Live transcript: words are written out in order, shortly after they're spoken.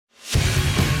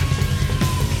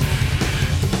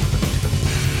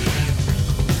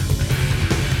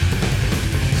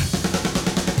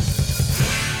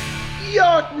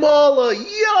Mala,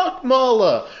 Yuck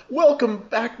Mala! Welcome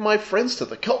back, my friends, to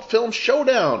the Cult Film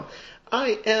Showdown.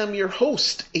 I am your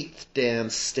host, 8th Dan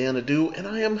Stanadu, and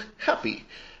I am happy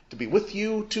to be with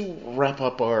you to wrap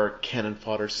up our Cannon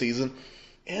Fodder season.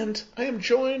 And I am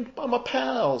joined by my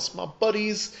pals, my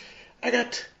buddies. I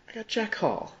got Jack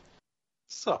Hall.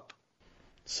 Sup?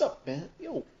 Sup, man?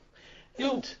 Yo.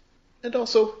 And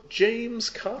also James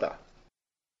Cotta.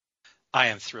 I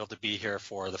am thrilled to be here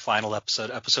for the final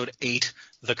episode 8,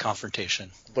 The Confrontation.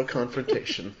 The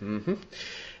Confrontation. Mm-hmm.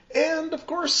 And, of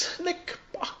course, Nick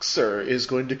Boxer is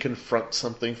going to confront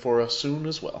something for us soon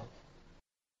as well.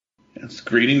 Yes,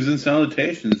 greetings and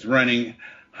salutations, running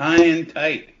high and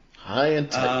tight. High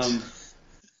and tight.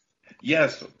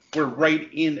 Yes, we're right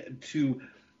into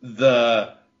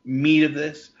the meat of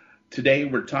this. Today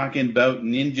we're talking about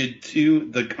Ninja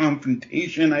 2, The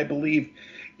Confrontation, I believe,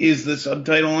 is the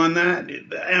subtitle on that.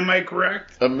 Am I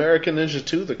correct? American Ninja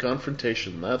 2, The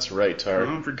Confrontation. That's right. Our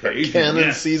Confrontation,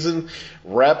 canon season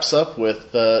wraps up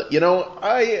with, I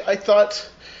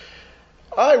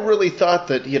really thought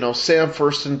that, Sam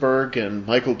Furstenberg and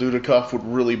Michael Dudikoff would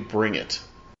really bring it.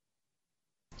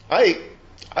 I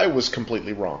was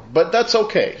completely wrong, but that's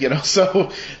okay,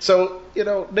 So,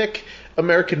 Nick,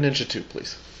 American Ninja 2,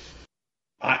 please.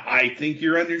 I think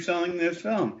you're underselling this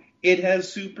film. It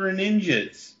has super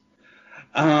ninjas.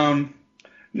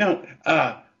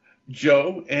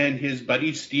 Joe and his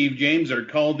buddy Steve James are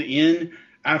called in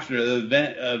after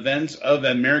the events of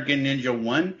American Ninja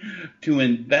 1 to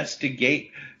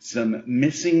investigate some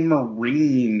missing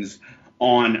Marines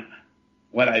on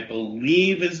what I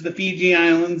believe is the Fiji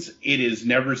Islands. It is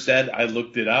never said. I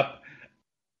looked it up.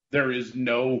 There is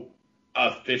no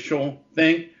official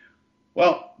thing.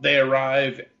 Well, they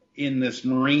arrive in this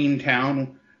marine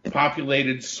town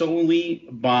populated solely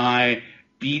by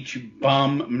beach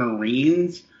bum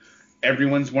Marines.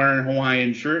 Everyone's wearing a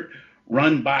Hawaiian shirt,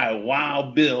 run by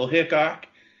Wild Bill Hickok,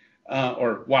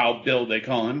 or Wild Bill they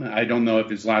call him. I don't know if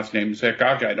his last name is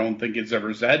Hickok. I don't think it's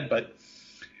ever said, but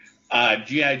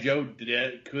G.I. Joe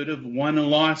could have won a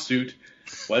lawsuit,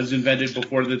 was invented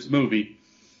before this movie,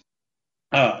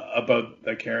 about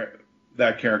that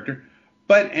character.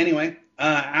 But anyway,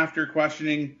 after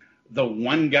questioning the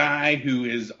one guy who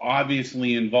is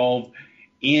obviously involved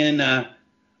in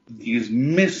these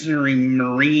mystery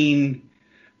marine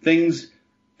things,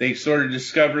 they sort of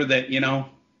discover that,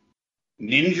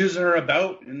 ninjas are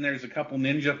about, and there's a couple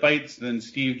ninja fights. Then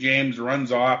Steve James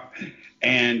runs off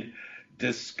and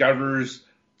discovers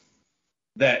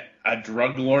that a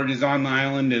drug lord is on the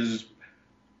island, is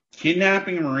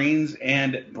kidnapping Marines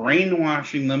and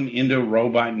brainwashing them into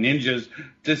robot ninjas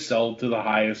to sell to the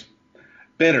highest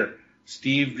bidder.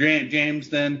 Steve James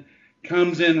then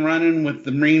comes in running with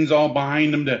the Marines all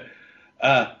behind him to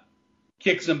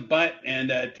kick some butt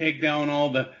and take down all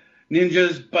the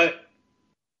ninjas. But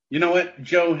you know what?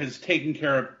 Joe has taken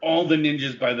care of all the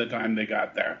ninjas by the time they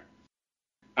got there.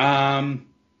 I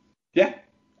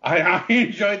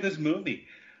enjoyed this movie.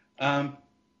 I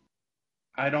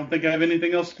don't think I have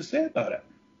anything else to say about it.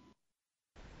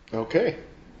 Okay.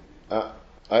 I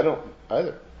don't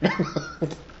either.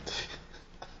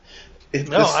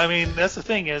 That's the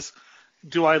thing is,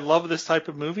 do I love this type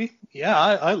of movie? Yeah,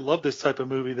 I love this type of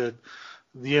movie that,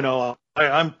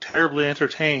 I'm terribly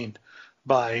entertained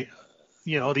by,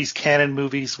 these canon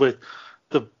movies with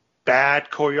the bad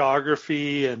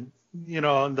choreography and,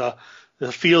 and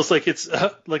it feels like it's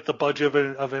like the budget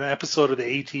of an episode of the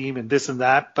A-Team and this and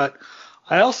that. But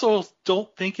I also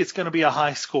don't think it's going to be a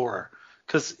high scorer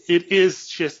because it is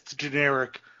just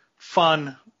generic,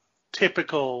 fun,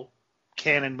 typical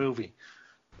canon movie.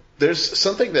 There's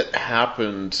something that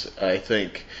happened, I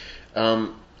think,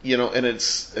 and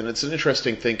it's an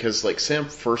interesting thing because like Sam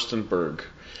Furstenberg,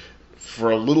 for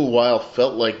a little while,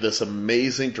 felt like this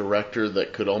amazing director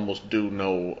that could almost do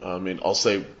no, I'll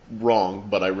say wrong,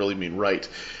 but I really mean right,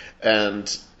 and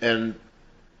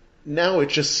now it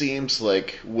just seems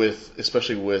like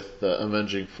especially with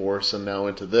Avenging Force and now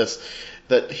into this,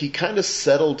 that he kind of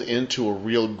settled into a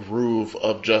real groove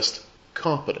of just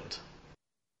competent.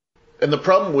 And the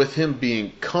problem with him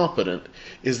being competent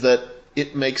is that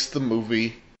it makes the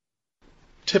movie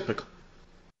typical.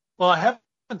 Well, I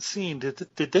haven't seen, did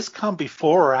this come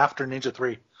before or after Ninja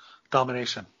 3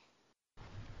 Domination?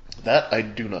 That I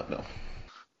do not know.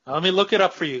 Let me look it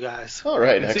up for you guys. All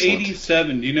right, it's excellent.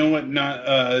 87. Do you know what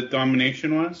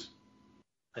Domination was?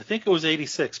 I think it was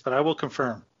 86, but I will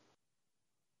confirm.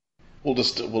 We'll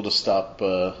just stop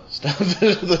the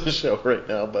show right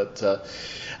now. But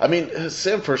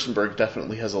Sam Furstenberg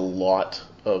definitely has a lot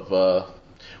of.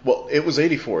 It was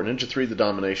 84. Ninja 3: The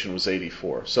Domination was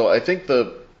 84. So I think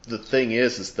the thing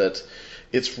is that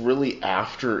it's really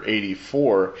after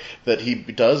 84 that he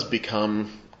does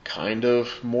become kind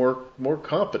of more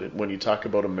competent when you talk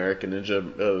about American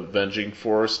Ninja Avenging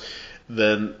Force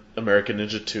than American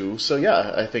Ninja 2. So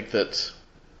yeah, I think that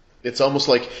it's almost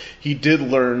like he did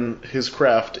learn his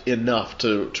craft enough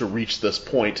to reach this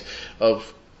point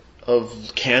of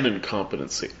canon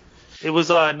competency. It was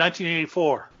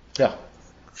 1984. Yeah.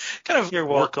 Kind of You're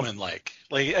welcome. workmanlike.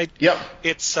 Yeah.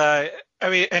 It's I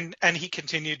mean, and he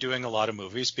continued doing a lot of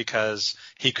movies because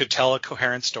he could tell a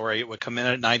coherent story. It would come in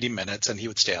at 90 minutes, and he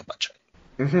would stay on budget.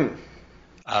 Mm-hmm.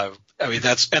 I mean,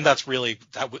 that's really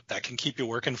that can keep you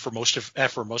working for most of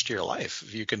your life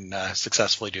if you can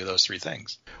successfully do those three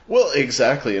things. Well,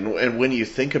 exactly, and when you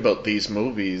think about these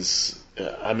movies,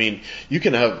 I mean, you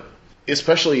can have,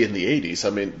 especially in the 80s. I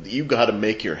mean, you got to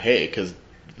make your hay because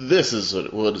this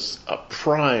was a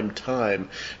prime time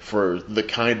for the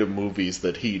kind of movies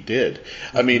that he did.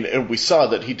 I mean, and we saw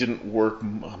that he didn't work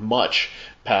much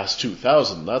past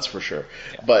 2000, that's for sure.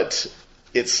 Yeah. But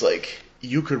it's like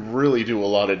you could really do a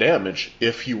lot of damage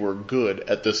if you were good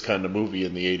at this kind of movie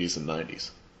in the 80s and 90s.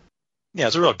 Yeah,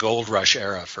 it's a real gold rush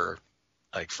era for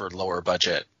lower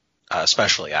budget,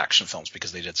 especially action films,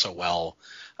 because they did so well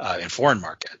in foreign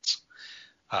markets.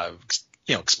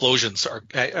 Explosions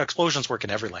work in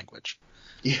every language.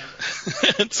 Yeah.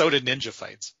 And so did ninja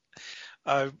fights.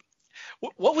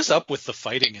 What was up with the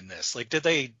fighting in this? Like, did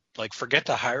they forget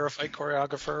to hire a fight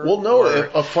choreographer? Well, no.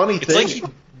 A funny thing,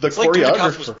 the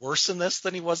choreographer was worse in this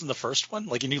than he was in the first one.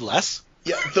 Like, he knew less.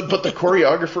 Yeah, but the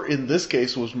choreographer in this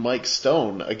case was Mike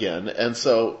Stone again, and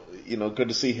so good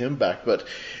to see him back. But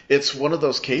it's one of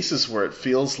those cases where it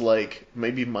feels like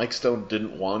maybe Mike Stone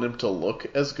didn't want him to look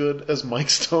as good as Mike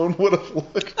Stone would have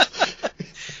looked.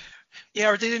 Yeah,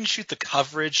 or they didn't shoot the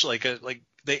coverage there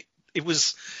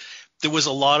was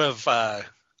a lot of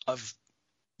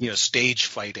stage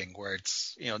fighting where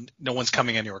it's no one's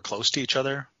coming anywhere close to each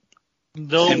other.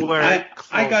 Nowhere.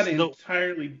 I got an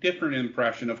entirely different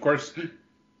impression. Of course,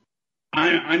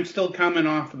 I'm still coming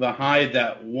off of the high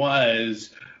that was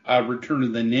Return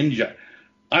of the Ninja.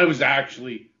 I was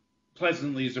actually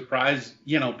pleasantly surprised,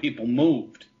 people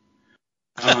moved.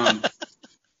 I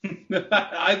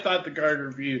thought the Carter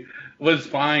Review was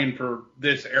fine for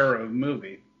this era of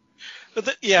movie.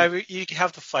 But you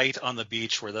have the fight on the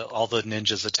beach where all the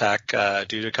ninjas attack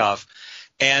Dudikoff,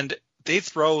 and they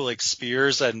throw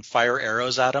spears and fire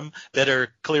arrows at him that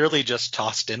are clearly just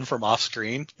tossed in from off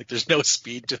screen. Like, there's no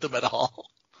speed to them at all.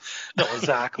 No,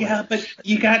 exactly. Yeah, but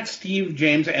you got Steve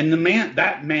James, and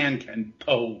that man can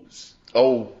pose.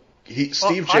 Oh,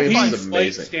 Steve James is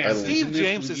amazing. Steve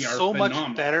James is so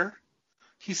much better.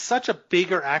 He's such a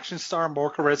bigger action star,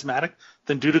 more charismatic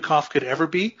than Dudikoff could ever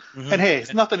be. Mm-hmm. And hey,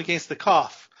 it's nothing against the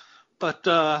cough, but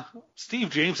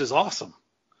Steve James is awesome.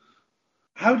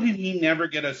 How did he never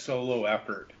get a solo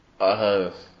effort?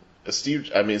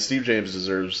 Steve James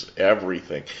deserves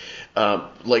everything.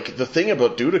 The thing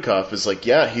about Dudikoff is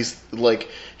he's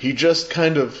he just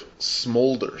kind of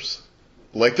smolders.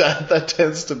 That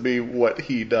tends to be what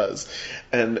he does.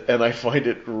 And I find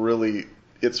it really,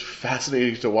 it's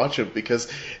fascinating to watch him because,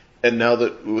 and now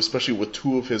that, especially with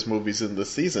two of his movies in this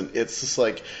season, it's just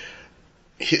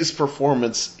his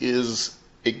performance is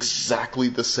exactly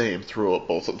the same throughout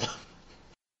both of them.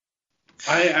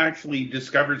 I actually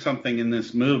discovered something in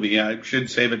this movie. I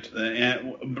should save it to the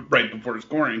end, right before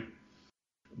scoring.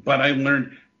 But I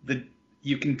learned that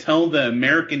you can tell the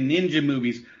American Ninja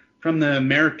movies from the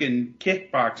American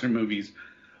Kickboxer movies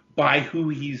by who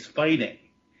he's fighting.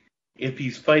 If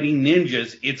he's fighting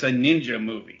ninjas, it's a ninja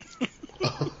movie.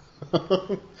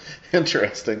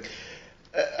 Interesting.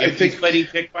 If he's fighting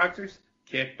kickboxers.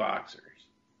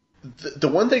 The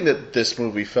one thing that this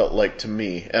movie felt like to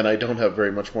me, and I don't have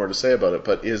very much more to say about it,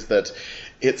 but is that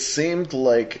it seemed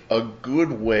like a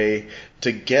good way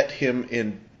to get him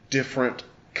in different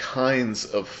kinds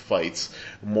of fights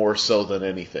more so than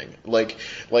anything. Like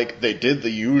they did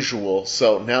the usual,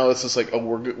 so now it's just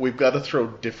we've got to throw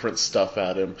different stuff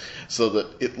at him so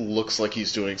that it looks like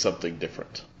he's doing something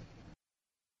different.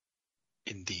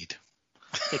 Indeed.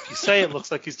 If you say it looks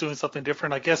like he's doing something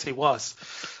different, I guess he was.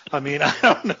 I mean, I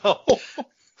don't know.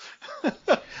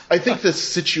 I think the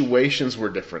situations were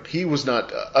different. He was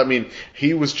not.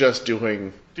 He was just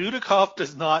doing. Dudikoff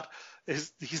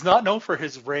he's not known for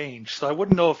his range, so I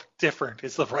wouldn't know if different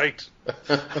is the right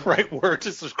word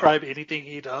to describe anything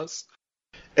he does.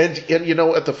 And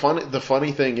the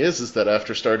funny thing is that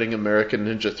after starting American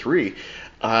Ninja 3,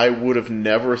 I would have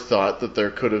never thought that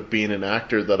there could have been an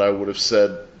actor that I would have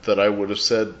said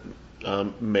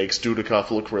makes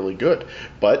Dudikoff look really good.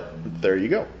 But there you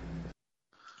go.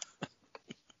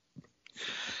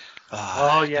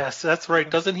 Oh yes, that's right.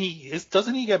 Doesn't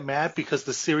he get mad because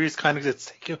the series kind of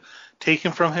gets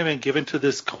taken from him and given to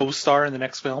this co-star in the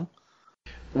next film?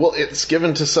 Well, it's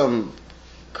given to some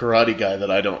karate guy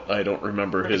that I don't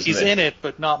remember his name. He's in it,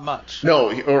 but not much.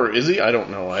 No, or is he? I don't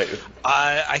know. I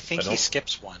think he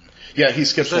skips one. Yeah, he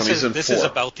skips one. He's in 4. This is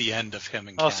about the end of him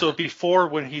and Cannon. So before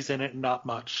when he's in it, not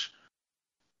much.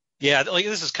 Yeah, like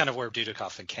this is kind of where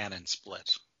Dudikoff and Cannon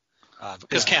split.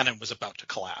 Because Cannon was about to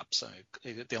collapse.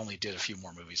 They only did a few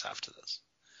more movies after this.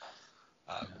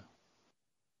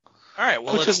 All right,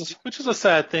 well, which is a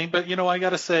sad thing, but I got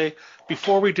to say,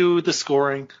 before we do the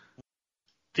scoring,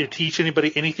 did it teach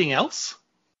anybody anything else?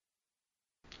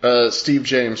 Steve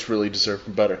James really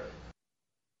deserved better.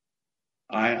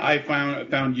 I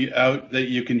found out that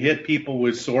you can hit people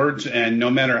with swords, and no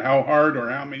matter how hard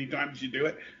or how many times you do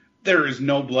it, there is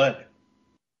no blood.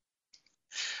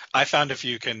 I found if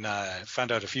you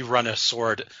run a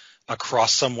sword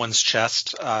across someone's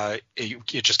chest, it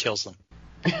just kills them.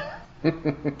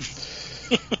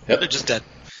 They're just dead.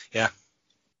 Yeah.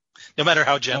 No matter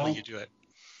how gently you do it.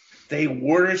 They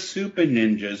were super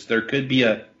ninjas. There could be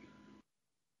a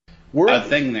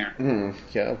thing there.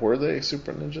 Yeah, were they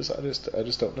super ninjas? I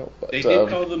just don't know. But, they did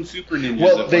call them super ninjas.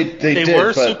 Well, they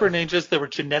were super ninjas. They were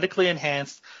genetically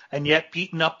enhanced and yet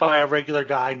beaten up by a regular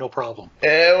guy, no problem.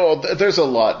 There's a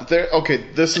lot there. Okay,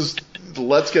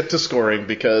 let's get to scoring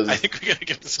because I think we're gonna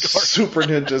get to scoring. Super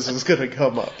ninjas is gonna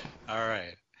come up. All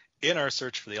right. In our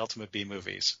search for the ultimate B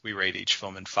movies, we rate each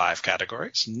film in 5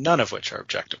 categories, none of which are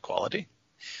objective quality.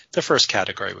 The first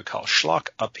category we call Schlock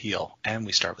Upheal, and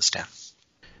we start with Stan.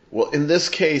 Well, in this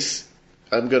case,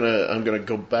 I'm gonna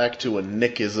go back to a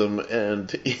Nickism, and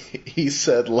he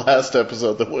said last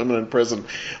episode that women in prison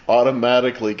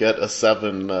automatically get a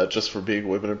 7 just for being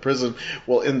women in prison.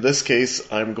 Well, in this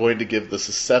case, I'm going to give this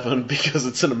a 7 because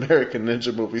it's an American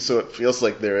Ninja movie, so it feels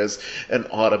like there is an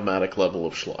automatic level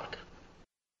of schlock.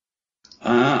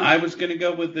 I was going to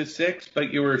go with the 6,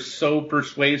 but you were so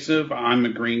persuasive, I'm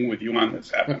agreeing with you on the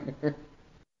 7.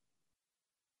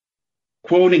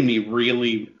 Quoting me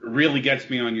really gets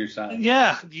me on your side.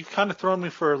 Yeah, you've kind of thrown me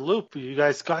for a loop. You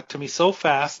guys got to me so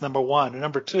fast, number 1. And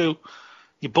number 2,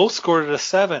 you both scored at a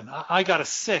 7. I got a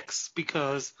 6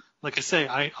 because, like I say,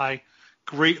 I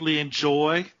greatly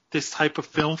enjoy this type of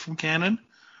film from Cannon,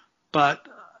 but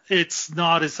it's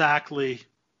not exactly...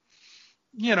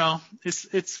 it's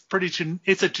it's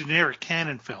a generic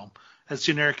Cannon film, as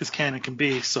generic as Cannon can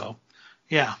be. So,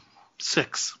 yeah,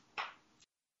 6.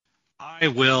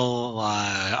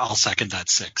 I'll second that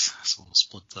 6. So we'll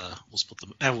split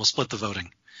the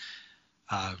voting.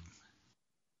 All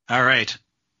right.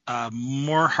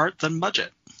 More heart than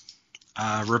budget.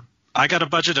 I got a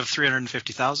budget of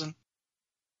 $350,000.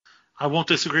 I won't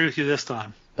disagree with you this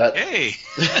time. Hey!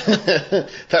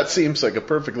 That seems like a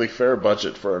perfectly fair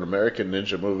budget for an American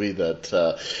Ninja movie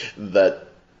that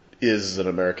is an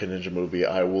American Ninja movie.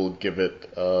 I will give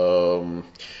it I'll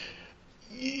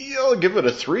give it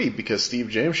a 3 because Steve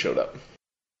James showed up.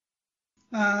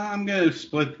 I'm gonna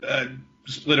split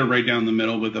it right down the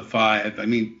middle with a 5. I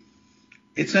mean,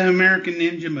 it's an American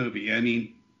Ninja movie. I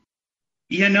mean,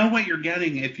 you know what you're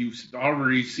getting if you've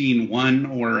already seen one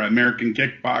or American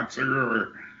Kickboxer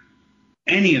or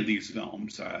any of these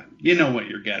films. You know what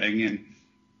you're getting, and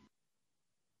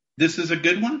this is a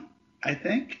good one, I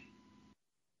think.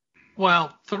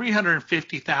 Well,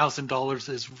 $350,000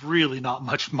 is really not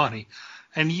much money,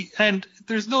 and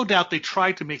there's no doubt they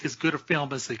tried to make as good a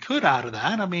film as they could out of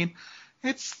that. I mean,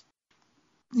 it's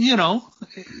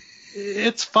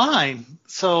it's fine.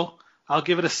 So I'll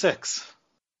give it a 6.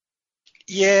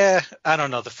 Yeah, I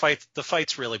don't know. The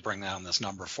fights really bring down this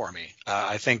number for me.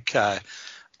 I think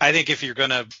if you're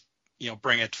gonna,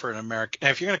 bring it for an American,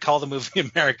 if you're gonna call the movie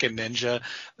American Ninja,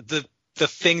 the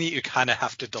thing that you kind of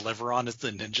have to deliver on is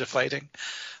the ninja fighting.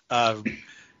 I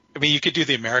mean, you could do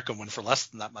the American one for less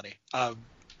than that money, but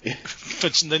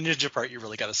the ninja part you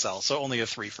really got to sell. So only a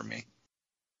 3 for me.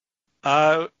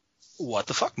 What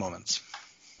the fuck moments?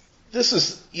 This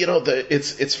is,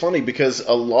 it's funny because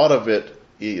a lot of it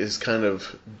is kind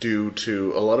of due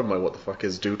to, a lot of my what the fuck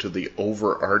is due to the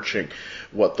overarching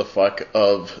what the fuck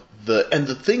of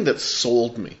the thing that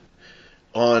sold me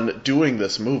on doing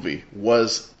this movie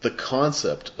was the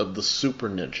concept of the Super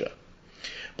Ninja.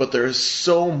 But there is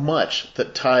so much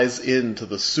that ties into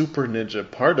the Super Ninja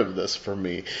part of this for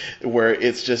me, where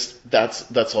it's just,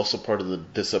 that's also part of the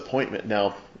disappointment.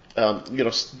 Now,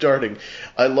 starting,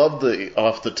 I love the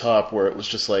off the top where it was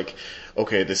just like,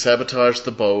 okay, they sabotaged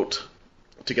the boat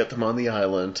to get them on the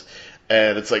island,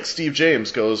 And it's like Steve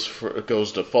James goes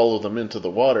to follow them into the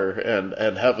water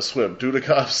and have a swim.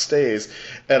 Dudikoff stays,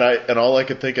 and all I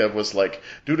could think of was like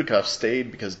Dudikoff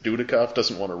stayed because Dudikoff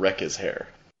doesn't want to wreck his hair.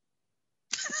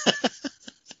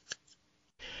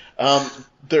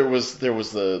 There was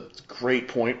the great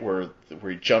point where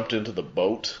he jumped into the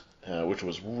boat, which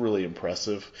was really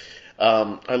impressive.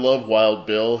 I love Wild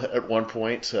Bill. At one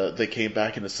point, they came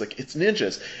back and it's like, it's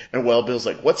ninjas, and Wild Bill's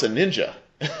like, what's a ninja?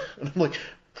 And I'm like,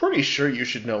 pretty sure you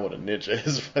should know what a ninja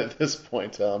is by this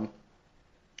point.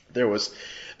 There was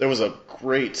a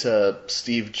great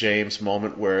Steve James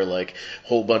moment where like a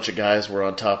whole bunch of guys were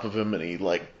on top of him and he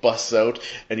like busts out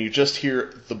and you just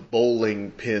hear the bowling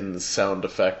pins sound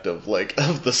effect of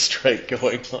the strike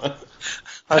going on.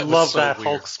 I love that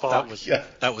Hulk spot.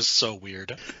 That was so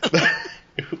weird.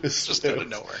 It was just out of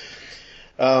nowhere.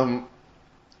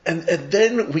 And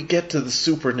then we get to the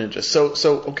Super Ninja. So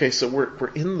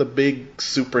we're in the big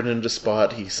Super Ninja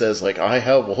spot. He says like, I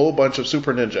have a whole bunch of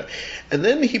Super Ninja, and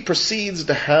then he proceeds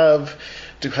to have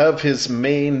his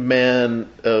main man,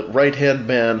 right hand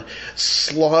man,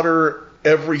 slaughter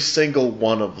every single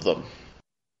one of them.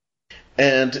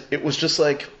 And it was just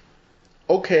like,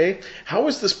 okay, how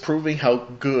is this proving how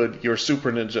good your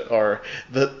Super Ninja are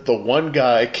that the one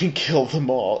guy can kill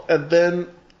them all? And then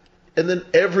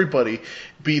everybody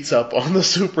beats up on the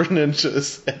Super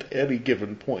Ninjas at any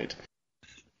given point.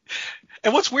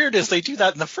 And what's weird is they do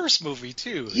that in the first movie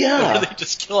too. Yeah, they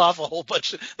just kill off a whole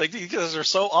bunch of because they're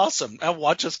so awesome. Now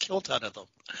watch us kill a ton of them.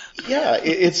 Yeah,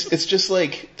 it's just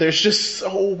like there's just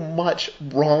so much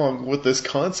wrong with this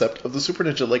concept of the Super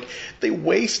Ninja. Like they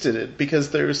wasted it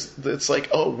because it's like,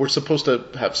 oh, we're supposed to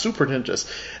have Super Ninjas,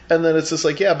 and then it's just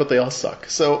like, yeah, but they all suck.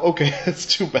 So okay, it's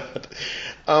too bad.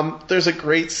 There's a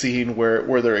great scene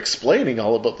where they're explaining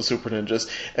all about the Super Ninjas,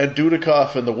 and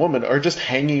Dudikoff and the woman are just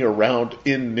hanging around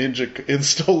in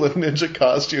stolen ninja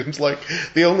costumes, like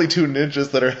the only two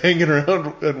ninjas that are hanging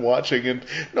around and watching, and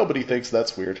nobody thinks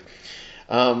that's weird.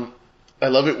 I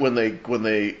love it when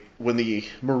the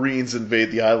Marines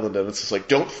invade the island, and it's just like,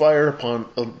 don't fire upon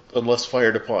unless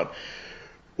fired upon,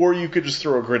 or you could just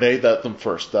throw a grenade at them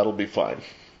first. That'll be fine.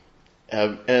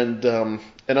 And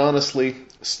honestly,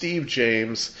 Steve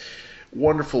James,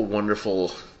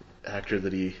 wonderful actor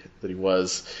that he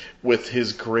was, with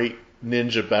his great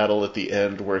ninja battle at the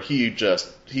end where he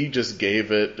just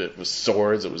gave it. It was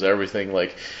swords, it was everything.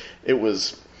 Like it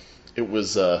was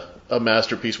a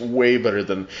masterpiece, way better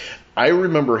than I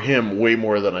remember him way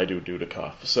more than I do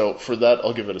Dudikoff. So for that,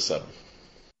 I'll give it a 7.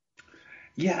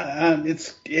 Yeah,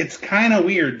 it's kind of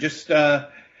weird. Just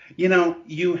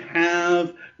you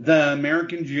have the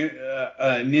American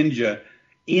ninja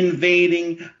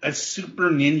invading a super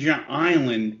ninja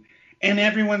island, and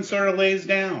everyone sort of lays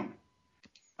down.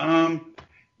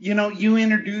 You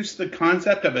introduce the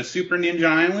concept of a super ninja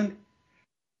island,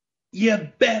 you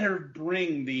better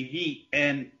bring the heat,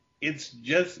 and it's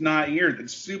just not here.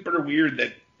 It's super weird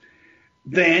that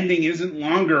the ending isn't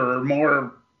longer or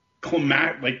more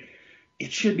climactic. Like,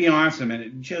 it should be awesome, and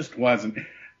it just wasn't.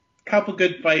 Couple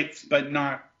good fights, but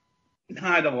not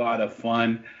a lot of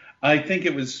fun. I think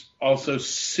it was also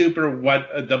super what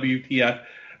a WTF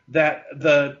that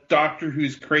the doctor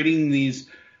who's creating these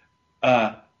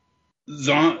zombie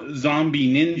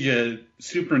ninja,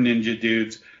 super ninja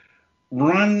dudes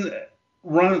run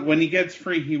when he gets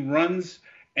free, he runs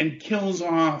and kills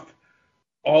off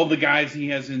all the guys he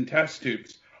has in test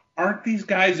tubes. Aren't these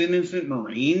guys innocent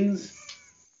Marines?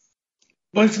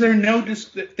 Was there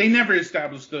they never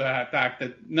established the fact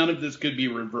that none of this could be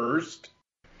reversed.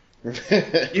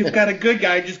 You've got a good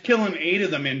guy just killing 8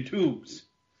 of them in tubes.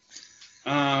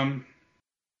 Yeah.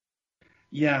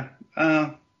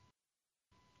 I'll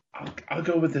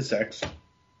go with this X.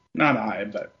 Not high,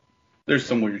 but there's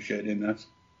some weird shit in this.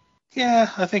 Yeah,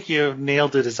 I think you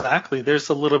nailed it exactly. There's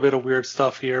a little bit of weird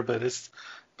stuff here, but it's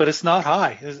not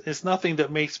high. It's nothing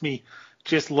that makes me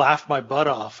just laugh my butt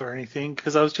off or anything,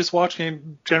 because I was just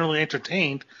watching generally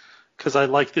entertained because I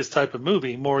like this type of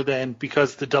movie more than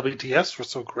because the WTFs were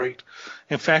so great.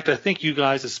 In fact, I think you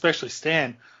guys, especially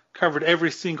Stan, covered every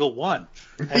single one.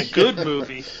 And a good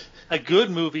movie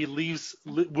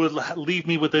would leave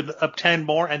me with up 10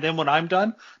 more, and then when I'm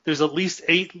done, there's at least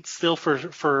 8 still for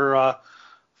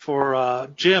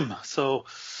Jim. So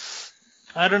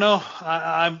I don't know.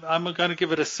 I'm going to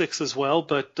give it a 6 as well,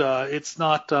 but it's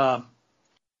not.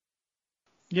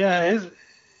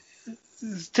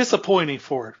 It's disappointing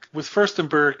for it. With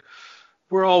Furstenberg,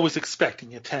 we're always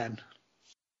expecting a 10.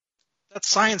 That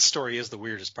science story is the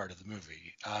weirdest part of the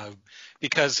movie,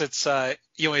 because it's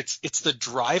the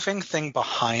driving thing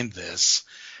behind this.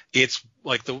 It's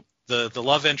like the the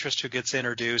love interest who gets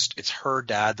introduced. It's her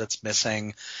dad that's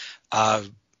missing,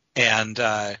 and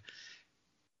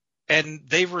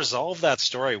they resolve that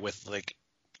story with like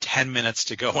 10 minutes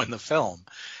to go in the film,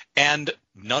 and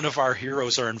none of our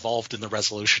heroes are involved in the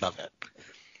resolution of it.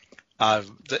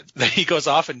 He goes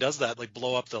off and does that, like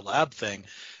blow up the lab thing.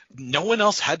 No one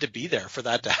else had to be there for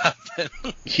that to happen.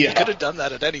 Yeah. He could have done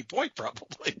that at any point,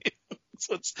 probably.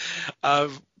 So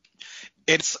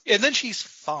and then she's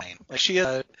fine. Like she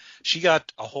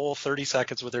got a whole 30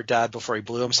 seconds with her dad before he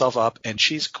blew himself up, and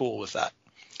she's cool with that.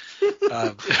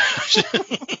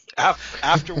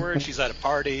 Afterwards, she's at a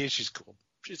party. She's cool.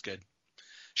 She's good.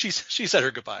 She said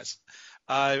her goodbyes.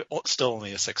 Still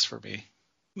only a 6 for me.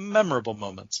 Memorable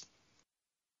moments.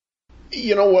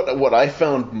 You know what I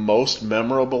found most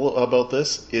memorable about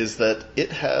this is that it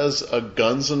has a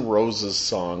Guns N' Roses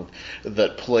song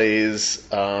that plays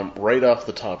right off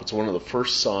the top. It's one of the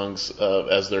first songs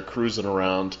as they're cruising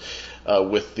around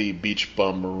with the Beach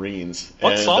Bum Marines.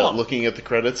 What song? Looking at the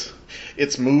credits,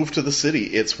 it's Move to the City.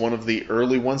 It's one of the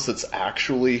early ones that's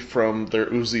actually from their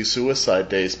Uzi Suicide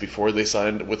days before they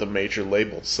signed with a major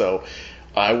label. So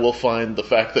I will find the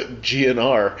fact that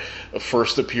GNR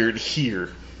first appeared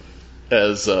here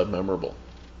as memorable.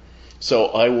 So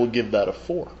I will give that a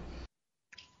 4.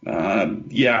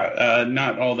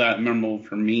 Not all that memorable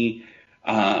for me.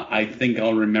 I think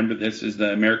I'll remember this as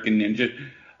the American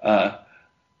Ninja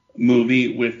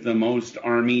movie with the most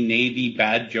Army Navy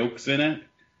bad jokes in it.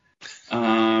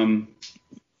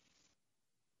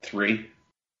 3.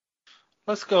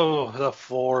 Let's go with a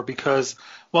 4 because,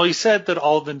 well, you said that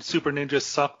all the Super Ninjas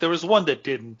sucked. There was one that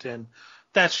didn't, and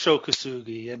that's Sho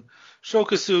Kosugi. And Sho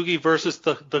Kosugi versus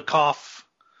the Koff,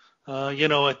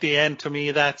 at the end, to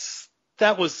me, that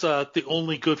was the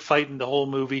only good fight in the whole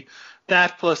movie.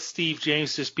 That plus Steve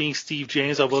James just being Steve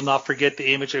James. I will not forget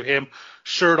the image of him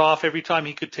shirt off. Every time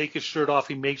he could take his shirt off,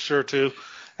 he made sure to,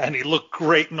 and he looked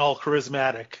great and all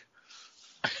charismatic.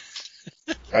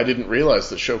 I didn't realize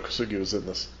that Sho Kosugi was in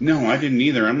this. No, I didn't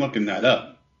either. I'm looking that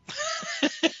up.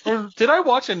 Or did I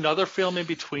watch another film in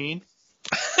between?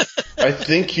 I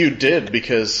think you did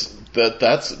because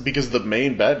that's because the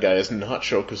main bad guy is not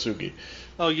Sho Kosugi.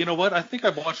 Oh, you know what? I think I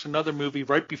watched another movie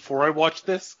right before I watched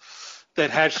this that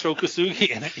had Sho Kosugi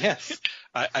in it. Yes.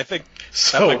 I think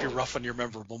that might be rough on your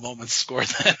memorable moments score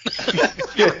then.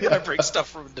 You're remembering stuff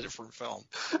from a different film.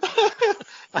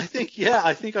 I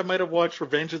think I might have watched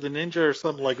Revenge of the Ninja or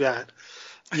something like that.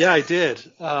 Yeah, I did.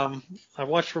 I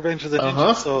watched Revenge of the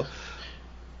Ninja, so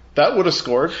that would have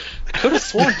scored. I could have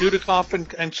sworn Dudikoff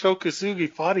and Sho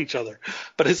Kosugi fought each other,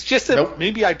 but it's just that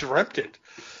maybe I dreamt it.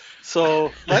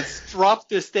 So let's drop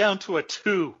this down to a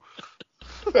 2.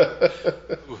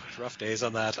 Ooh, rough days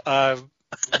on that.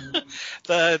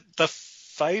 The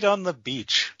fight on the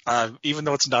beach, even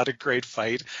though it's not a great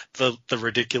fight, the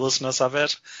ridiculousness of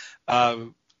it,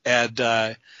 I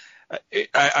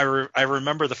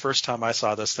remember the first time I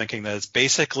saw this thinking that it's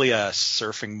basically a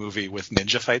surfing movie with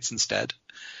ninja fights instead.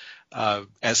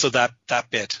 And so that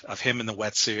bit of him in the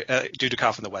wetsuit,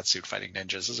 Dudikoff in the wetsuit fighting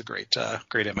ninjas is a great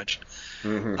image.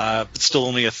 Mm-hmm. But still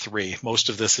only a 3. Most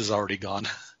of this is already gone.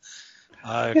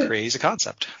 Crazy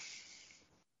concept.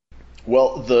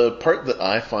 Well, the part that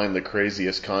I find the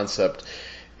craziest concept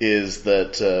is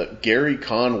that Gary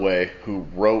Conway, who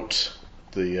wrote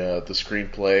the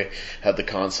screenplay, had the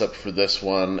concept for this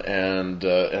one, and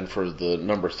for the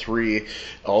number 3,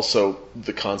 also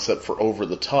the concept for Over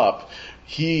the Top.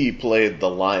 He played the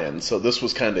lion, so this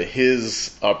was kind of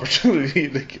his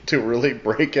opportunity to really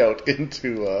break out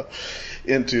into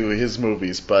his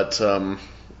movies. But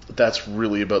that's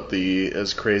really about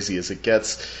as crazy as it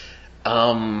gets.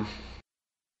 I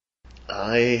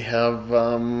have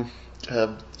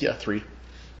 3.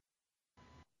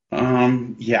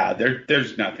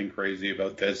 There's nothing crazy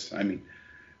about this. I mean,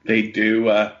 they do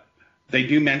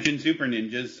mention super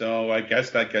ninjas, so I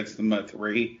guess that gets them a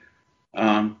 3.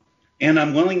 And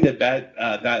I'm willing to bet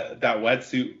that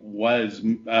wetsuit was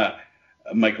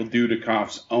Michael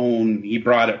Dudikoff's own. He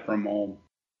brought it from home.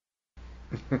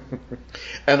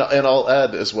 and I'll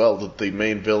add as well that the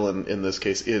main villain in this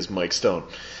case is Mike Stone.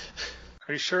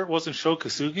 Are you sure it wasn't Sho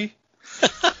Kosugi?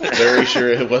 Very sure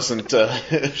it wasn't Sho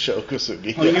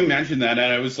Kosugi. Well, you mentioned that,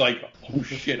 and I was like, "Oh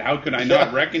shit! How could I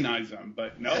not recognize him?"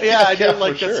 But no. Yeah, I did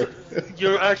like that. Sure.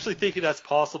 You're actually thinking that's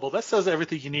possible. That says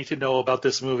everything you need to know about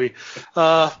this movie.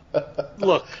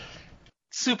 Look,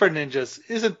 Super Ninjas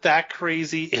isn't that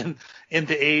crazy in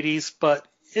the 80s, but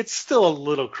it's still a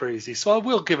little crazy. So I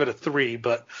will give it a 3.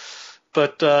 But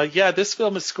this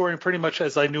film is scoring pretty much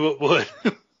as I knew it would.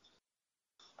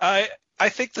 I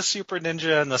think the Super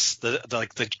Ninja and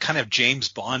the kind of James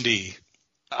Bondy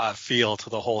feel to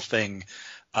the whole thing.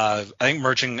 I think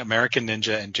merging American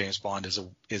Ninja and James Bond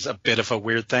is a bit of a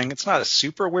weird thing. It's not a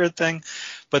super weird thing,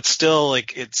 but still,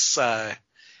 like, it's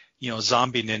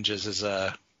zombie ninjas is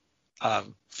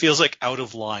feels like out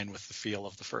of line with the feel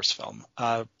of the first film.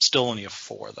 Still only a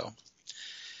 4 though.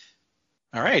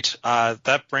 All right,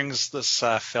 that brings this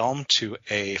film to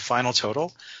a final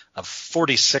total of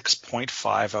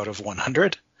 46.5 out of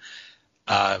 100.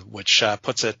 Which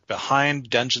puts it behind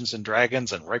Dungeons and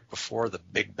Dragons and right before The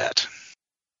Big Bet.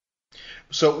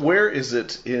 So where is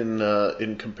it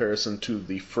in comparison to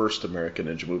the first American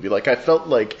Ninja movie? Like, I felt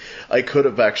like I could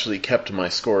have actually kept my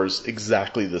scores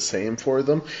exactly the same for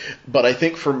them, but I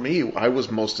think for me, I was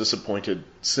most disappointed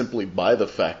simply by the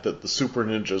fact that the Super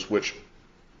Ninjas, which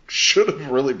should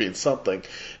have really been something,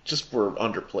 just were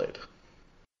underplayed.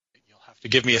 You'll have to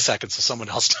give me a second so someone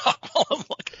else talk while I'm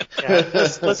looking. Yeah,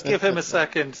 let's give him a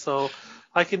second. So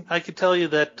I can tell you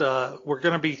that we're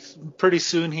going to be pretty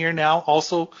soon here now.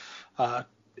 Also,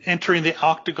 entering the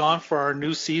Octagon for our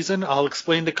new season. I'll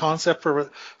explain the concept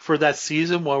for that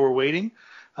season while we're waiting.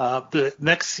 The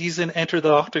next season, Enter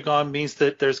the Octagon, means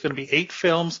that there's going to be 8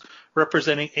 films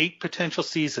representing 8 potential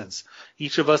seasons.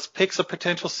 Each of us picks a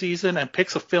potential season and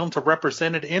picks a film to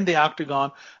represent it in the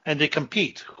Octagon, and they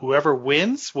compete. Whoever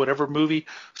wins, whatever movie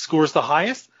scores the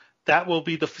highest, that will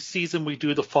be the season we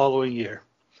do the following year.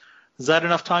 Is that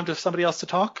enough time for somebody else to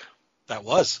talk? That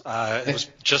was. It was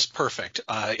just perfect.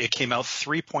 It came out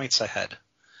 3 points ahead.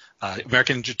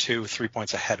 American Ninja 2, 3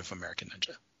 points ahead of American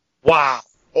Ninja. Wow.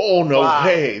 Oh, no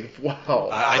way. Wow.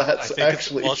 I think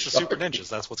actually it's the Super Ninjas.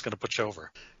 That's what's going to put you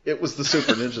over. It was the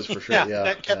Super Ninjas for sure, yeah.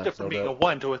 That kept it from being a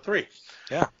 1 to a 3.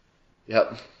 Yeah.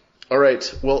 Yep. All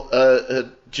right. Well,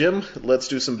 Jim, let's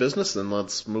do some business, and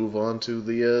let's move on to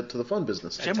the fun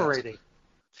business. Jim rating.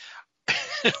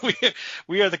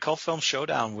 We are the Cult Film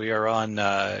Showdown. We are on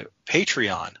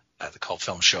Patreon at the Cult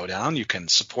Film Showdown. You can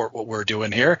support what we're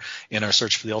doing here in our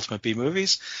search for the ultimate B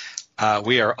movies.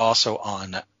 We are also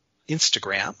on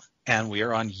Instagram, and we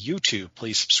are on YouTube.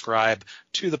 Please subscribe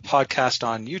to the podcast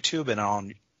on YouTube and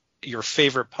on your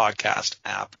favorite podcast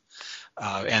app.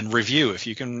 And review if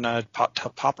you can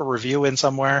pop a review in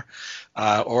somewhere,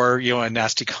 or a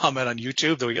nasty comment on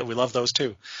YouTube. We love those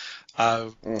too.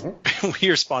 We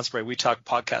are sponsored by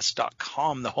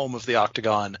WeTalkPodcast.com, the home of the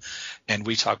Octagon, and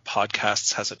We Talk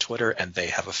Podcasts has a Twitter and they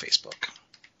have a Facebook.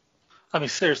 I mean,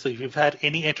 seriously, if you've had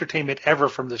any entertainment ever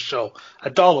from this show,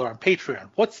 $1 on Patreon,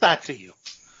 what's that to you?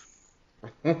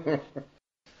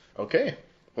 Okay.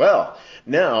 Well,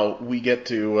 now we get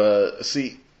to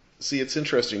see, it's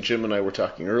interesting. Jim and I were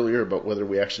talking earlier about whether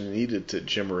we actually needed to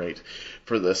Jimmerate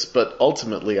for this, but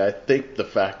ultimately, I think the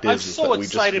fact is that we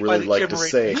just really like to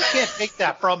say. You can't take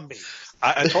that from me.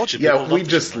 I told you. Yeah, we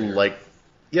just like.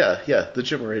 Yeah, the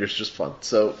Jimmerator's just fun.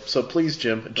 So please,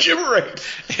 Jim, Jimmerate.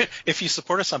 If you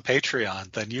support us on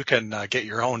Patreon, then you can get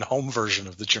your own home version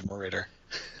of the Jimmerator.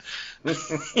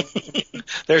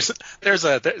 There's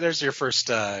your first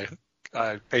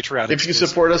Patreon. If you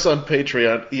support us on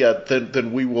Patreon,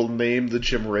 then we will name the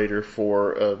Jimmerator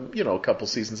for a couple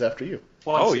seasons after you.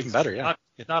 Even better, yeah.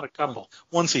 Not a couple.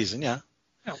 One season, yeah.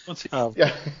 Yeah, one season.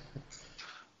 Yeah.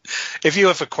 If you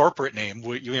have a corporate name,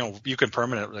 you can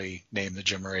permanently name the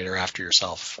Jimmerator after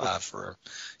yourself for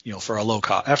a low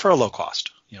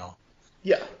cost.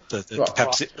 Yeah. The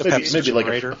Pepsi maybe like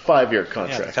a 5-year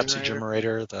contract. Yeah, the Pepsi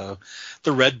Jimmerator,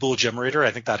 the Red Bull Jimmerator. I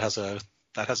think that has a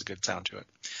good sound to it.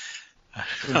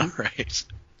 Mm-hmm. All right.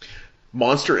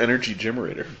 Monster Energy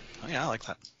Jimmerator. Oh, yeah, I like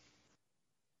that.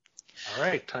 All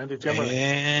right, time to Jimmerate.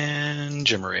 And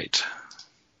Jimmerate.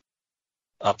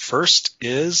 Up first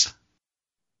is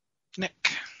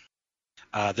Nick.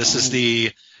 This is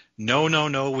the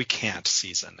No, we can't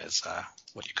season is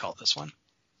what you call this one.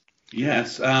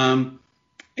 Yes. And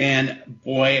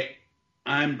boy,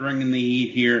 I'm bringing the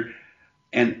heat here.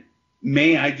 And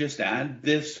may I just add,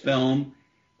 this film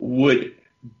would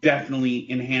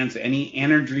definitely enhance any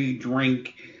energy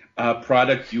drink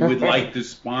product you would like to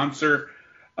sponsor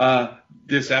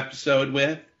this episode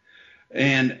with.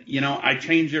 And, I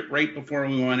changed it right before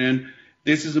we went in.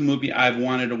 This is a movie I've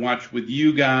wanted to watch with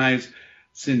you guys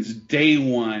since day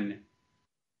one.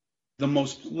 The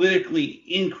most politically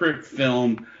incorrect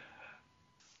film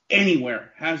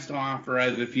anywhere has to offer, I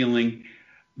have a feeling.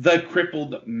 The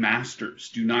Crippled Masters.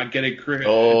 Do not get it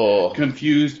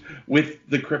confused with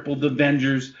The Crippled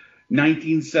Avengers.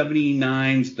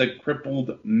 1979's The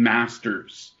Crippled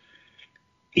Masters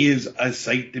is a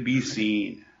sight to be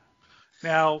seen.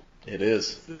 Now, it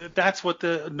is. That's what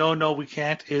the No, we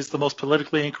can't is the most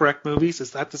politically incorrect movies.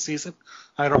 Is that the season?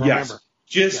 I don't remember.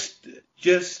 Just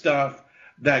stuff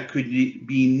that could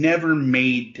be never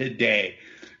made today.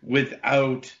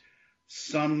 without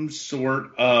some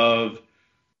sort of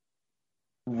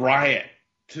riot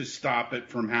to stop it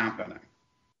from happening.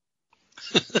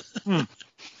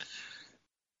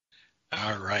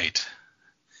 All right.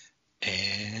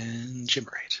 And Jim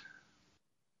Wright.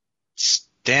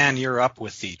 Stan, you're up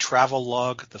with the travel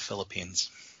log, the Philippines.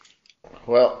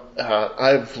 Well,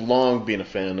 I've long been a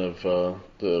fan of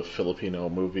the Filipino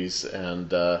movies,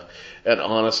 and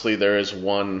honestly, there is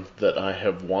one that I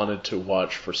have wanted to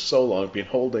watch for so long, been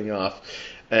holding off,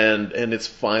 and it's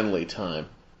finally time.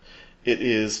 It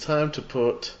is time to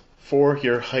put For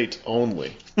Your Height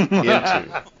Only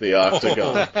into the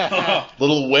octagon.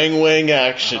 Little wing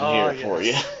action here for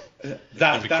you.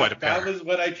 That was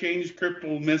what I changed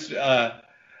Cripple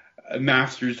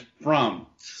Masters from.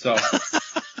 So.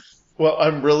 Well,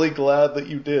 I'm really glad that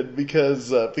you did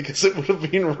because it would have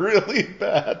been really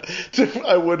bad.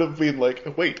 I would have been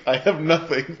like, wait, I have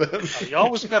nothing then. You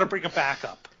always got to bring a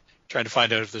backup. Trying to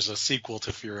find out if there's a sequel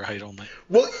to For Your Height Only.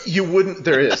 Well, you wouldn't.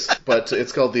 There is, but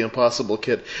it's called The Impossible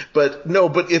Kid. But no,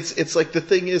 but it's like the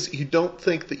thing is, you don't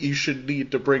think that you should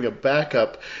need to bring a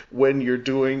backup when you're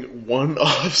doing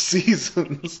one-off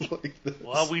seasons like this.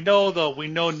 Well, we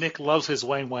know Nick loves his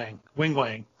wing wang.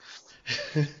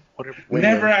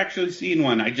 Never actually seen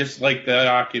one. I just like the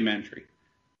documentary.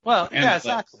 Well, yeah,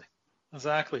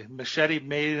 exactly. Machete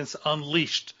Maidens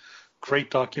Unleashed. Great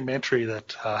documentary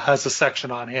that has a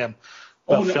section on him.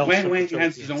 Oh, no, Wang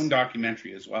has his own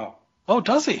documentary as well. Oh,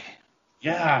 does he?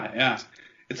 Yeah.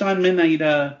 It's on Midnight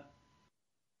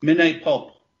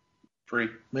Pulp. Free.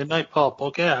 Midnight Pulp.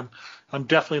 Okay, I'm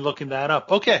definitely looking that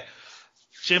up. Okay,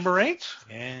 Jim Wright.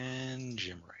 And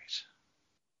Jim Wright.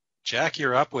 Jack,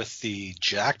 you're up with the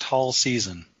Jacked Hall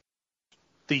season.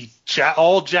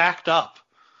 All jacked up.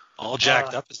 All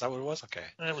jacked up? Is that what it was? Okay.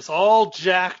 It was all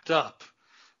jacked up.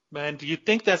 Man, do you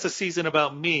think that's a season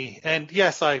about me? And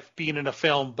yes, I've been in a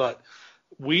film, but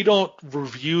we don't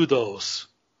review those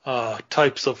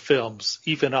types of films,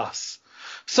 even us.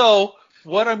 So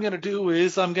what I'm going to do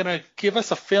is I'm going to give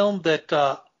us a film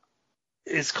that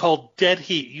is called Dead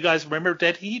Heat. You guys remember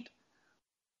Dead Heat?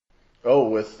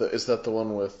 Oh, is that the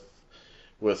one with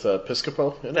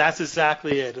Piscopo in it? That's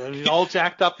exactly it. I mean, all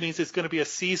jacked up means it's going to be a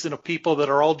season of people that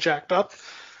are all jacked up.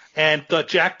 And the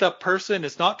jacked up person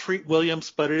is not Treat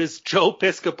Williams, but it is Joe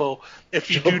Piscopo. If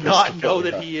you do not know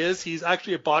that he is, he's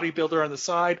actually a bodybuilder on the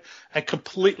side and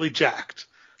completely jacked.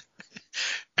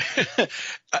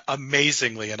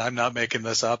 Amazingly, and I'm not making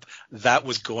this up, that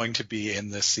was going to be in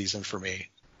this season for me.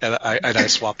 And I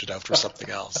swapped it out for something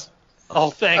else. Oh,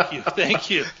 thank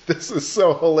you. This is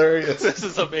so hilarious. This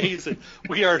is amazing.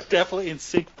 We are definitely in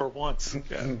sync for once.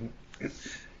 Yeah.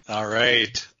 All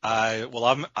right.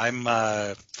 Well, I'm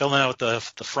filling out the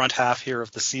front half here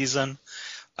of the season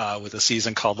with a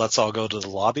season called Let's All Go to the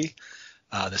Lobby.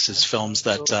 This is films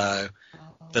that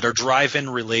are drive-in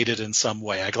related in some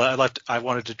way. I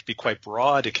wanted it to be quite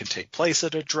broad. It can take place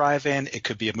at a drive-in. It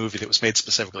could be a movie that was made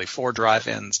specifically for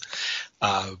drive-ins.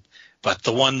 But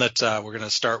the one that we're going to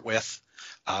start with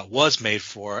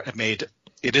it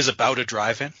is about a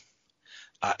drive-in.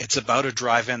 It's about a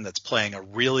drive-in that's playing a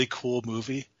really cool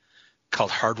movie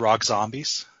called Hard Rock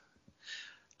Zombies.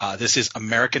 This is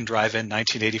American Drive-In,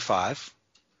 1985.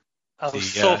 I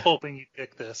was so hoping you'd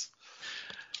pick this.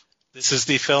 This is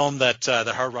the film that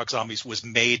the Hard Rock Zombies was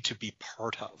made to be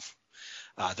part of.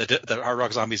 The Hard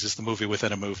Rock Zombies is the movie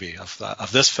within a movie of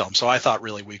this film. So I thought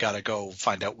really we got to go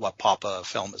find out what Papa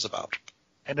film is about.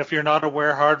 And if you're not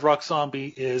aware, Hard Rock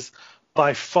Zombie is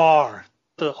by far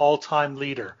the all-time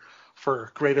leader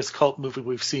for greatest cult movie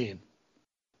we've seen.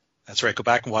 That's right. Go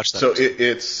back and watch that. So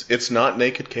it's not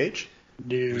Naked Cage?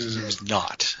 No. It's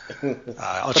not.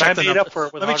 I'll but check I made up for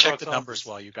it with Let me Hard check Rock the Zombies. numbers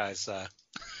while you guys...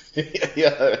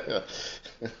 Yeah.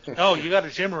 Oh, you got a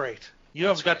Jim Wright. You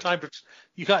haven't got time to.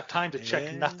 You got time to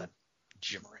check nothing.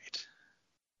 Jim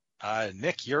Wright.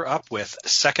 Nick, you're up with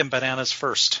Second Bananas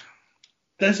First.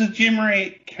 Does a Jim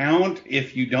Wright count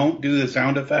if you don't do the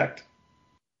sound effect?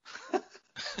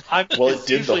 Well, it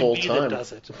did the whole time.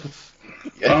 Does it?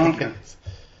 Yeah. Okay.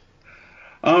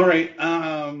 All right.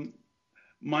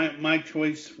 My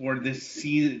choice for this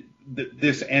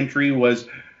entry was,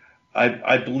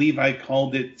 I believe I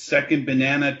called it Second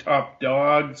Banana Top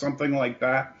Dog, something like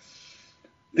that.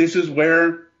 This is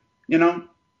where,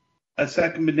 a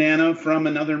second banana from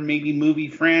another maybe movie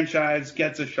franchise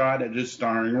gets a shot at a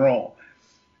starring role.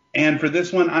 And for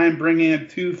this one, I'm bringing a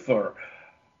two for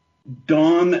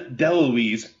Dom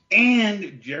DeLuise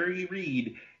and Jerry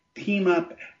Reed team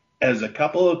up as a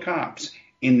couple of cops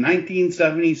in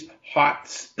 1970s Hot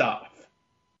Stuff.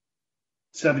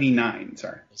 79.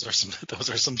 Sorry. Those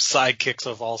are some sidekicks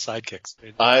of all sidekicks.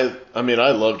 I mean,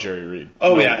 I love Jerry Reed.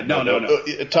 Oh, yeah. No.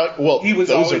 He was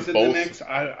those always are in both. the mix.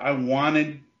 I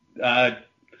wanted to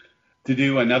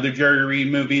do another Jerry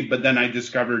Reed movie, but then I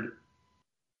discovered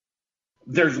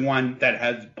there's one that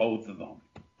has both of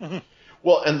them.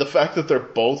 Well, and the fact that they're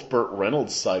both Burt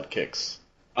Reynolds sidekicks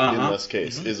in this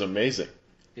case is amazing.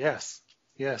 Yes.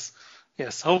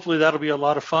 Hopefully that'll be a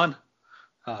lot of fun.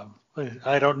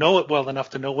 I don't know it well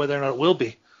enough to know whether or not it will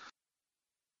be.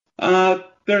 There's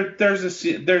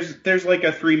like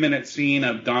a 3-minute scene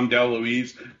of Dom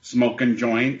DeLuise smoking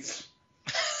joints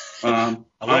on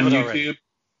YouTube. Already.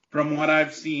 From what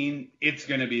I've seen, it's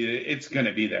gonna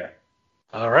be there.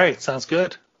 All right, sounds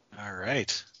good. All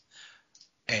right,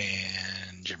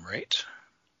 and Jim Rate,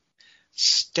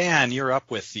 Stan, you're up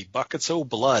with the Buckets O'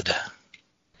 Blood.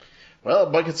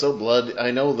 Well, Buckets O' Blood,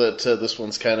 I know that this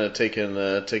one's kind of taken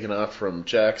off from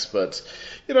Jack's, but,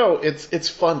 it's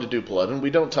fun to do blood, and we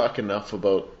don't talk enough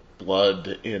about blood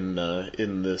in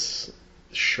this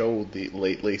show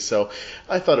lately, so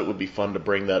I thought it would be fun to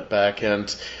bring that back,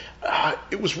 and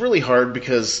it was really hard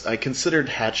because I considered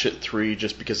Hatchet 3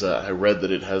 just because I read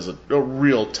that it has a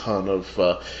real ton of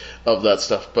that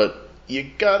stuff, but you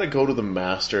gotta go to the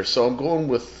master, so I'm going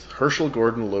with Herschel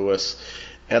Gordon Lewis,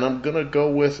 and I'm going to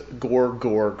go with Gore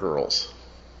Girls.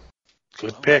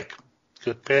 Good pick.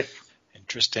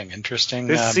 Interesting.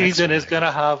 This season's going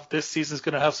to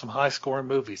have some high-scoring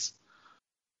movies.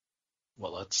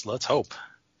 Well, let's hope.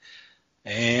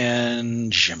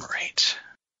 And Jim Rate.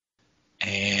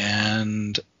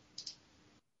 And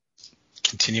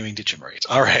continuing to Jim Rate.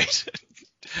 All right.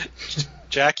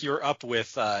 Jack, you're up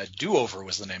with Do-Over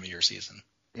was the name of your season.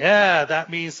 Yeah, that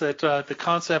means that the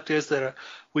concept is that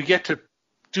we get to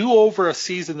do over a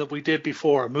season that we did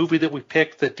before, a movie that we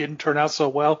picked that didn't turn out so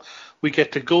well. We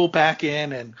get to go back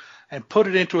in and put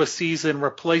it into a season,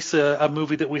 replace a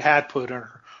movie that we had put in,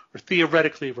 or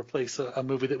theoretically replace a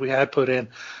movie that we had put in.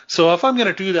 So if I'm going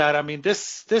to do that, I mean,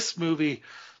 this movie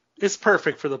is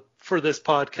perfect for this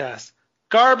podcast.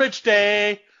 Garbage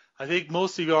Day. I think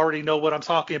most of you already know what I'm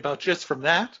talking about just from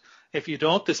that. If you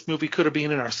don't, this movie could have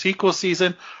been in our sequel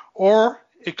season, or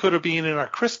it could have been in our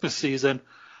Christmas season.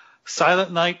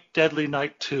 Silent Night, Deadly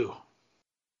Night 2.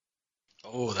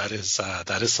 Oh, that is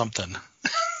something.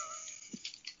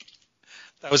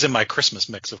 That was in my Christmas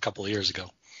mix a couple of years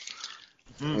ago.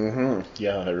 Mm-hmm.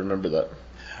 Yeah, I remember that.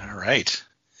 All right.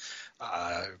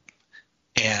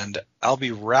 And I'll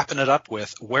be wrapping it up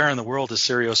with Where in the World is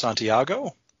Cirio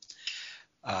Santiago?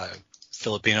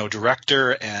 Filipino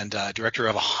director and director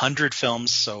of 100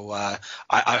 films. So I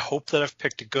hope that I've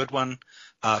picked a good one.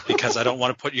 Because I don't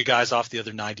want to put you guys off the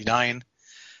other 99.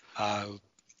 I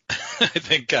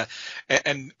think, I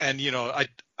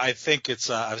think it's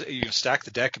stack the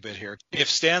deck a bit here.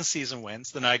 If Stan's season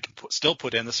wins, then I can still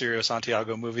put in the Cirio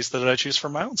Santiago movies that I choose for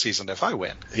my own season if I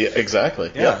win. Yeah,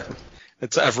 exactly. Yeah.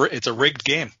 It's a rigged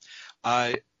game.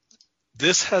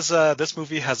 This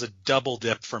movie has a double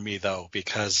dip for me though,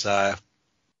 because I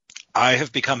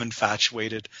have become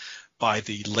infatuated by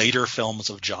the later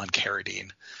films of John Carradine.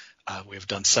 We've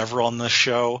done several on this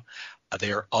show.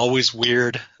 They are always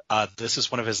weird. This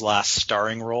is one of his last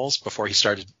starring roles before they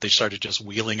started just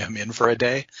wheeling him in for a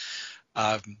day.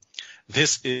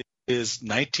 This is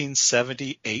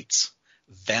 1978's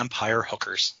Vampire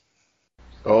Hookers.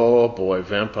 Oh boy,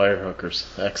 Vampire Hookers.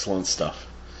 Excellent stuff.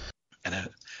 And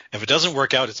if it doesn't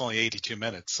work out, it's only 82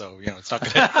 minutes, so it's not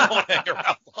going to hang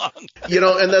around long.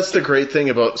 And that's the great thing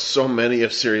about so many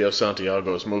of Cirio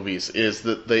Santiago's movies is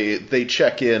that they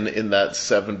check in that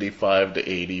 75 to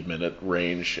 80 minute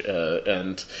range,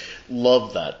 and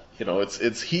love that. He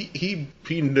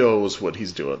knows what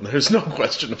he's doing. There's no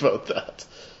question about that.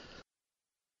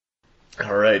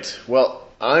 All right. Well,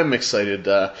 I'm excited.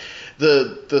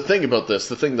 The thing about this,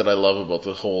 the thing that I love about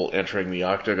the whole entering the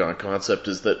Octagon concept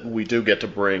is that we do get to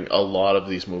bring a lot of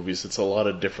these movies. It's a lot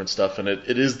of different stuff, and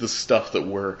it is the stuff that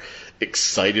we're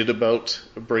excited about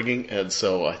bringing, and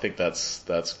so I think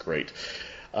that's great.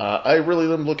 I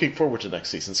really am looking forward to next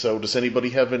season. So does anybody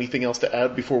have anything else to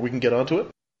add before we can get onto it?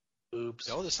 Oops.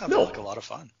 No, this sounds like a lot of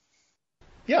fun.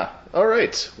 Yeah. All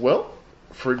right. Well,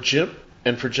 for Jim,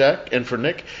 and for Jack, and for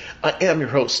Nick, I am your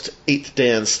host, 8th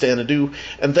Dan Stanadu,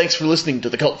 and thanks for listening to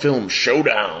the Cult Film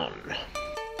Showdown.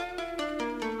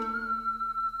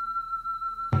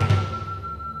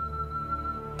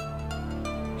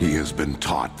 He has been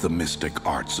taught the mystic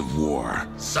arts of war.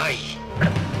 Sai.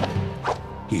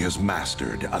 He has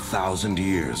mastered 1,000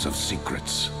 years of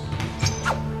secrets.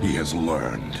 He has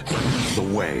learned the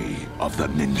way of the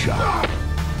ninja.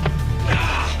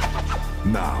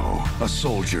 Now, a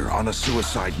soldier on a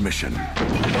suicide mission.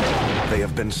 They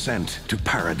have been sent to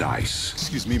paradise.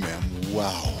 Excuse me, ma'am.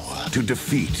 Wow. To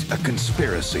defeat a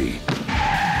conspiracy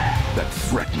that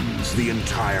threatens the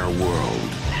entire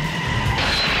world.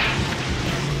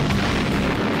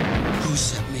 Who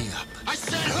set me up? I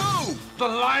said who? The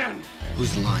lion!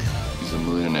 Who's the lion? He's a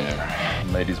millionaire.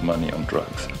 Made his money on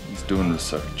drugs. He's doing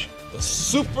research. The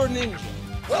super ninja.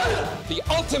 The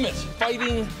ultimate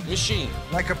fighting machine.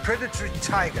 Like a predatory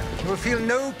tiger, you will feel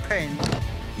no pain.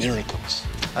 Miracles.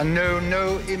 And know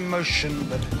no emotion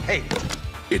but hate.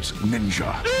 It's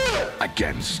ninja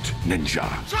against ninja.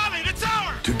 Charlie, the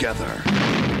tower! Together,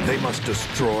 they must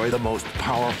destroy the most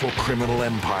powerful criminal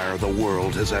empire the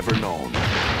world has ever known.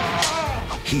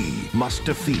 He must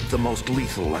defeat the most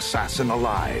lethal assassin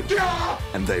alive.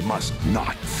 And they must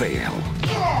not fail.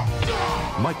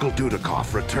 Michael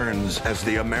Dudikoff returns as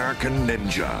the American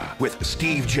Ninja with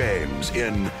Steve James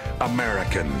in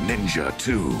American Ninja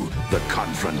 2: The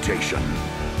Confrontation.